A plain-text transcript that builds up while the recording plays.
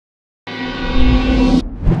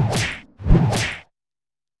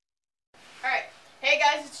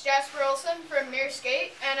Jasper from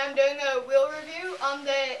MuirSkate, and I'm doing a wheel review on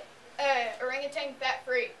the Orangatang Fat.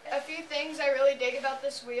 A few things I really dig about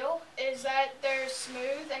this wheel is that they're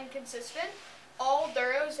smooth and consistent. All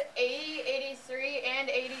duros 80, 83, and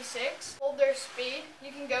 86 hold their speed.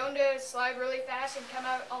 You can go into a slide really fast and come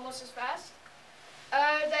out almost as fast.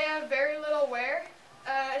 They have very little wear.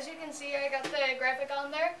 As you can see, I got the graphic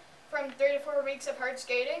on there from 3 to 4 weeks of hard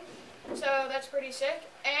skating, so that's pretty sick.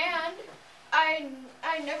 And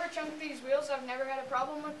I never chunked these wheels. I've never had a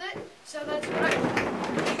problem with it, so that's what I...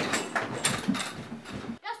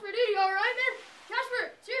 Jasper, dude, you alright, man?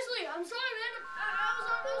 Jasper, seriously, I'm sorry.